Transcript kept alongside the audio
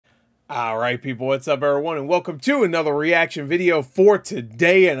Alright people, what's up everyone, and welcome to another reaction video for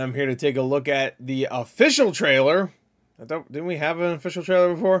today, and I'm here to take a look at the official trailer. Didn't we have an official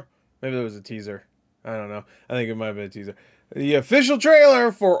trailer before? Maybe there was a teaser. I don't know. I think it might have been a teaser. The official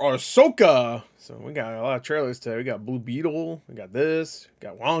trailer for Ahsoka. So we got a lot of trailers today. We got Blue Beetle, we got this, we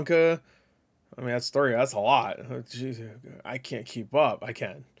got Wonka. I mean, that's three. That's a lot. Jeez, I can't keep up. I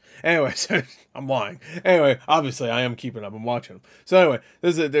can. Anyway, so I'm lying. Anyway, obviously I am keeping up. I'm watching them. So anyway,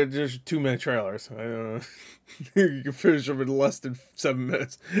 there's 2 minute trailers. I don't know. You can finish them in less than 7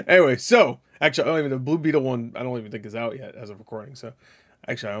 minutes. Anyway, so actually, I don't even the Blue Beetle one. I don't even think is out yet as of recording. So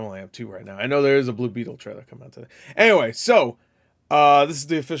actually, I only have 2 right now. I know there is a Blue Beetle trailer coming out today. Anyway, so this is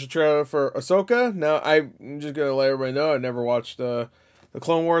the official trailer for Ahsoka. Now I'm just gonna let everybody know I never watched the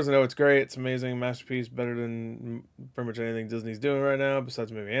Clone Wars. I know it's great. It's amazing. Masterpiece. Better than pretty much anything Disney's doing right now,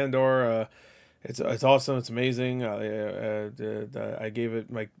 besides maybe Andor. It's awesome. It's amazing. I gave it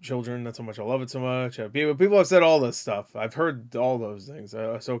my children. That's how much I love it so much. People have said all this stuff. I've heard all those things.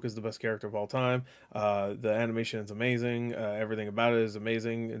 Ahsoka's the best character of all time. The animation is amazing. Everything about it is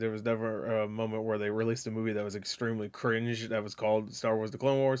amazing. There was never a moment where they released a movie that was extremely cringe that was called Star Wars: The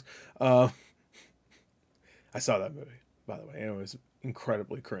Clone Wars. I saw that movie, by the way, and it was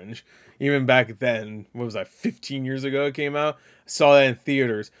incredibly cringe. Even back then, what was that, 15 years ago it came out? I saw that in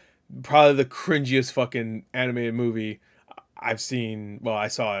theaters. Probably the cringiest fucking animated movie I've seen. Well, I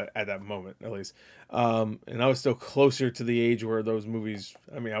saw it at that moment, at least. And I was still closer to the age where those movies,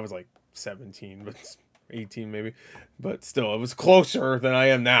 I mean, I was like 17, but 18 maybe. But still, it was closer than I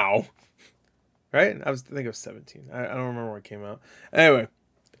am now. Right? I think it was 17. I don't remember when it came out. Anyway,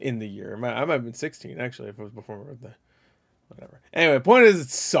 in the year. I might have been 16, actually, if it was before my birthday. Whatever. Anyway, point is, it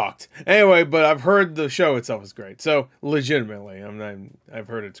sucked. Anyway, but I've heard the show itself is great. So, legitimately, I've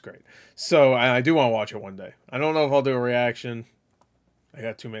heard it's great. So, I do want to watch it one day. I don't know if I'll do a reaction. I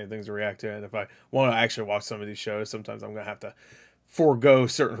got too many things to react to. And if I want to actually watch some of these shows, sometimes I'm going to have to forego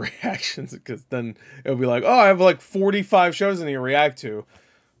certain reactions. Because then it'll be like, oh, I have like 45 shows I need to react to.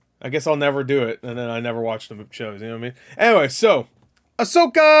 I guess I'll never do it. And then I never watch the shows. You know what I mean? Anyway, so,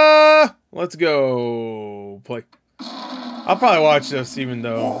 Ahsoka! Let's go play. I'll probably watch this, even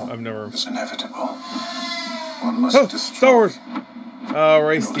though I've never. It's inevitable. One must destroy. Star Wars. Oh,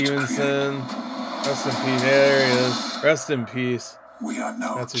 Ray Stevenson. Rest in peace. There he is. Rest in peace. We are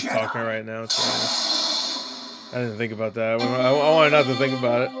no That's who's Jedi. talking right now. I didn't think about that. I wanted not to think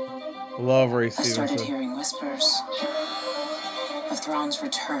about it. Love Ray Stevenson. I started hearing whispers of Thrawn's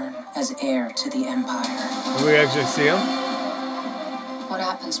return as heir to the Empire. Will we actually see him? What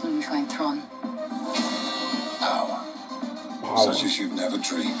happens when we find Thrawn? Power. Such as you've never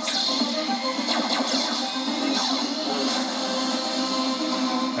dreamed. I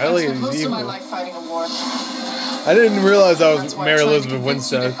spent most of my life fighting a war. I didn't realize I was Mary Elizabeth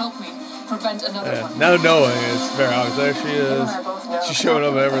Winstead. Now knowing it's very obvious. There she is. She's showing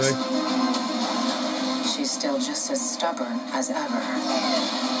up and everything. She's still just as stubborn as ever.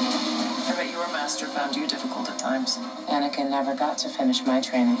 I bet your master found you difficult at times. Anakin never got to finish my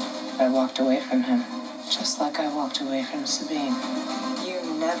training. I walked away from him. Just like I walked away from Sabine. You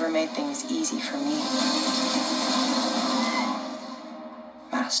never made things easy for me,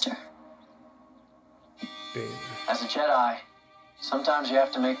 Master. Baby. As a Jedi, sometimes you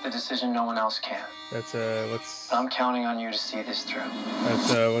have to make the decision no one else can. That's what's. I'm counting on you to see this through.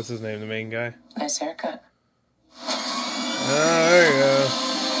 That's what's his name? The main guy. Nice haircut. Oh, there you go.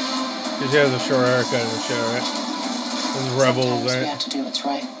 Because she has a short haircut in the show, right? Those rebels, sometimes right? We have to do what's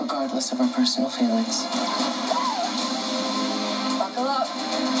right, regardless of our personal feelings. Buckle up.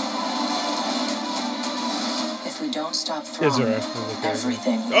 If we don't stop Thrawn,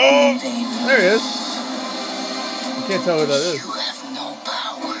 everything will be in vain. There he is. You can't tell who that is. You have no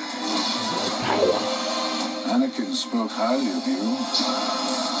power. Anakin spoke highly of you.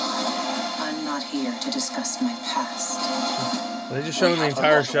 I'm not here to discuss my past. Are they just showing the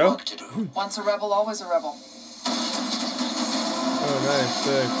entire show? Once a rebel, always a rebel. Oh, nice,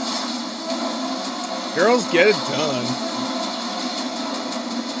 sick. Girls, get it done.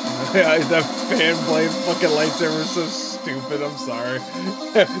 That fan blade fucking lightsaber is so stupid. I'm sorry.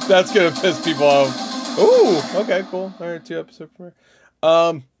 That's gonna piss people off. Ooh, okay, cool. All right, 2 episodes per.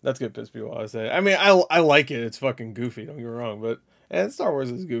 That's gonna piss people off. I say. I mean, I like it. It's fucking goofy. Don't get me wrong, but and Star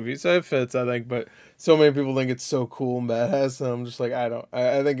Wars is goofy, so it fits, I think. But so many people think it's so cool and badass, and I'm just like, I don't.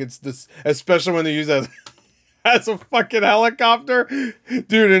 I think it's this, especially when they use that. As a fucking helicopter,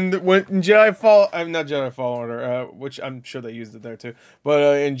 dude. And when in Jedi Fall, I'm not Jedi Fallen Order, which I'm sure they used it there too.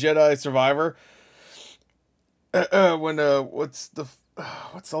 But in Jedi Survivor, when what's the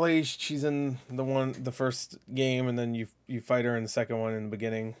what's the lady? She's in the first game, and then you fight her in the second one in the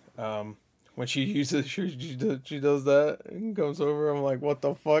beginning. When she uses she does that and comes over, I'm like, what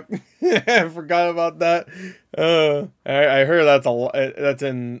the fuck? I forgot about that. I heard that's a lot. That's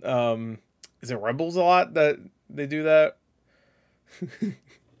in is it Rebels a lot that they do that?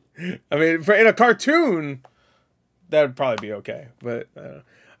 I mean, in a cartoon, that would probably be okay, but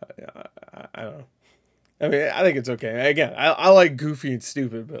I don't know. I mean, I think it's okay. Again, I like goofy and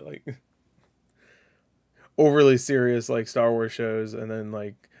stupid, but like overly serious like Star Wars shows, and then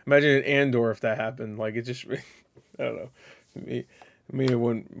like imagine an Andor if that happened. Like it just, I don't know. Me, it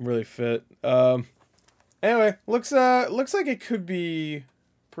wouldn't really fit. Anyway, looks like it could be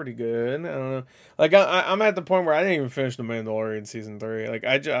pretty good. I don't know. Like I'm at the point where I didn't even finish The Mandalorian season 3. Like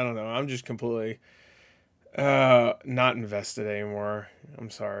I don't know. I'm just completely not invested anymore. I'm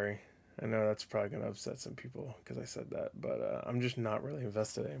sorry. I know that's probably gonna upset some people because I said that, but I'm just not really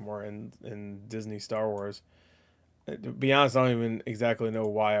invested anymore in Disney Star Wars. To be honest, I don't even exactly know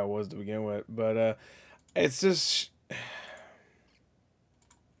why I was to begin with, but it's just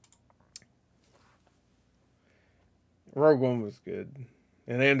Rogue One was good,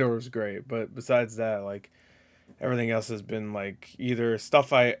 and Andor was great, but besides that, like everything else has been like either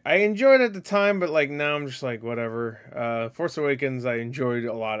stuff I enjoyed at the time, but like now I'm just like whatever. Force Awakens I enjoyed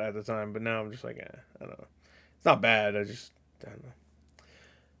a lot at the time, but now I'm just like I don't know. It's not bad. I don't know.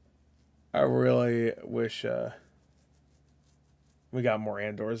 I really wish we got more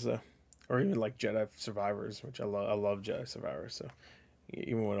Andors though, or even like Jedi Survivors, which I love. I love Jedi Survivors. So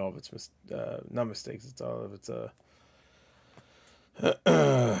even with all of its not mistakes, it's all of its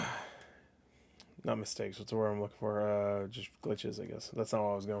not mistakes. What's the word I'm looking for? Just glitches, I guess. That's not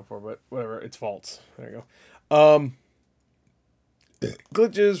what I was going for, but whatever. It's faults. There you go.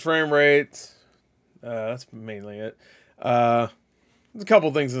 Glitches, frame rates. That's mainly it. There's a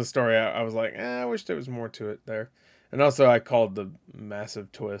couple things in the story I was like, I wish there was more to it there. And also, I called the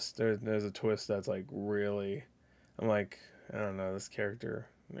massive twist. There's a twist that's like really. I'm like, I don't know, this character.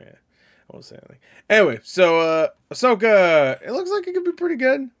 Yeah. I won't say anything. Anyway, so Ahsoka, it looks like it could be pretty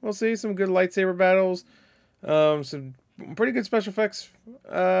good. We'll see some good lightsaber battles, some pretty good special effects.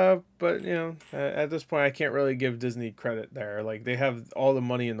 But you know, at this point, I can't really give Disney credit there. Like they have all the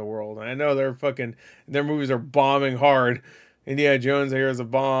money in the world, and I know their movies are bombing hard. Indiana Jones here is a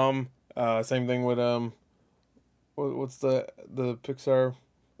bomb. Same thing with what's the Pixar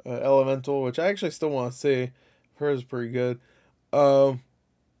Elemental, which I actually still want to see. Hers is pretty good. Or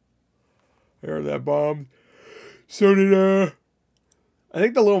that bombed. So did I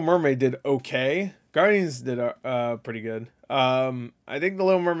think The Little Mermaid did okay. Guardians did pretty good. I think The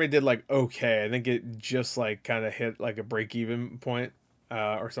Little Mermaid did like okay. I think it just like kind of hit like a break even point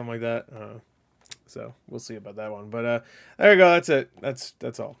or something like that. So we'll see about that one. But there you go. That's it.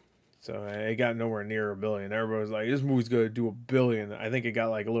 That's all. So it got nowhere near $1 billion. Everybody was like, "This movie's gonna do $1 billion." I think it got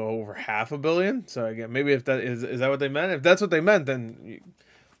like a little over $500 million. So again, maybe if that is that what they meant? If that's what they meant, then.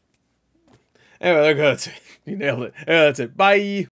 Anyway, that's it. You nailed it. Anyway, that's it. Bye.